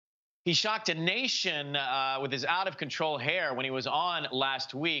He shocked a nation with his out-of-control hair when he was on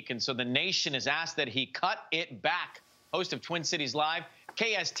last week, and so the nation has asked that he cut it back. Host of Twin Cities Live,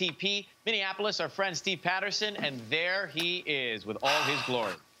 KSTP, Minneapolis, our friend Steve Patterson, and there he is with all his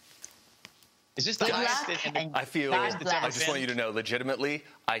glory. Is this the highest? I just want you to know, legitimately,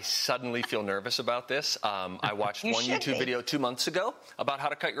 I suddenly feel nervous about this. I watched one YouTube video 2 months ago about how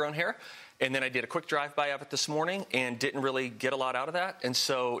to cut your own hair. And then I did a quick drive-by of it this morning and didn't really get a lot out of that. And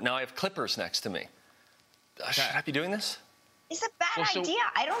so now I have clippers next to me. Should I be doing this? It's a bad idea.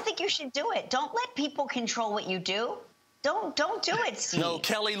 I don't think you should do it. Don't let people control what you do. Don't do it, Steve. No,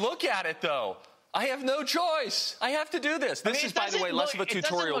 Kelly, look at it, though. I have no choice. I have to do this. This is, by the way, less of a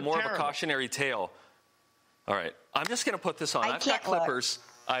tutorial, more of a cautionary tale. All right. I'm just going to put this on. I've got clippers.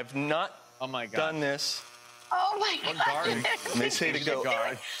 I've not done this. Oh, my God. They say to go.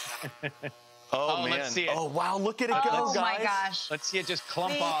 Oh, man. Let's see it. Oh, wow. Look at it go, guys. Oh, my gosh. Let's see it just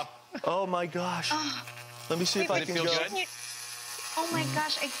clump off. Oh, my gosh. Let me see if I can go. Oh, my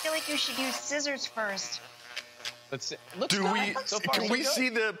gosh. I feel like you should use scissors first. Let's see. Can we see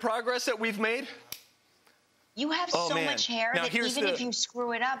the progress that we've made? You have so much hair that even if you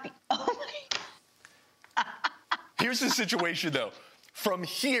screw it up, Here's the situation, though. From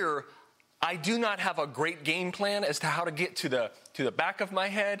here, I do not have a great game plan as to how to get to the back of my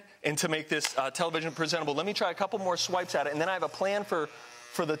head and to make this television presentable. Let me try a couple more swipes at it, and then I have a plan for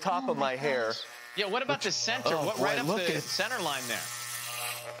the top of my hair. Yeah, what about the center? Right up the center line there?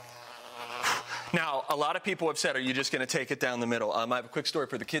 Now, a lot of people have said, are you just going to take it down the middle? I have a quick story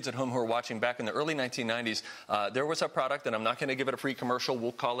for the kids at home who are watching. Back in the early 1990s, there was a product, and I'm not going to give it a free commercial.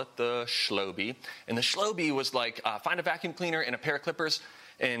 We'll call it the Schloby. And the Schloby was like, find a vacuum cleaner and a pair of clippers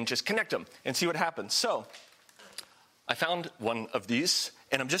and just connect them and see what happens. So I found one of these,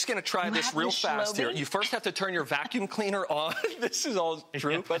 and I'm just going to try this real fast here. You first have to turn your vacuum cleaner on. This is all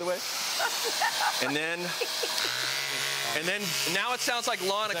true, by the way. And then now it sounds like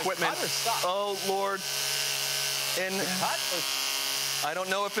lawn equipment. Oh, Lord. And I don't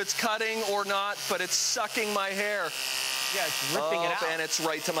know if it's cutting or not, but it's sucking my hair. Yeah, it's ripping it out. And it's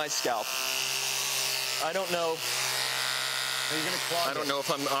right to my scalp. I don't know. I don't know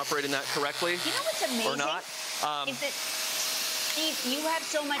if I'm operating that correctly. You know what's amazing? Or not. Is that, Steve, you have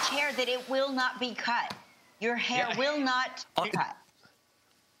so much hair that it will not be cut. Your hair will not be cut.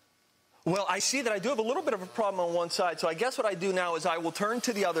 Well, I see that I do have a little bit of a problem on one side, so I guess what I do now is I will turn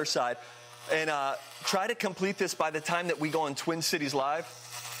to the other side and try to complete this by the time that we go on Twin Cities Live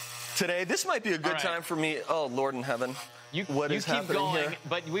today. This might be a good time for me. Oh, Lord in heaven. What is happening going, here?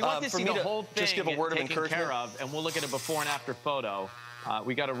 But we want to see the whole thing just give a word of taken encouragement. care of, and we'll look at a before and after photo.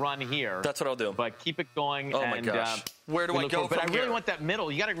 We got to run here. That's what I'll do. But keep it going. Oh, my gosh. Where do I go from But I really here? want that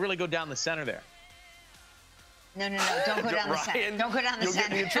middle. You got to really go down the center there. No. Don't go down the center. Don't go down the center. You'll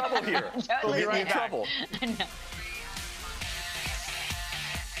get me in trouble here. You'll get me in trouble. No.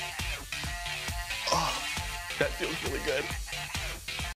 Oh, that feels really good.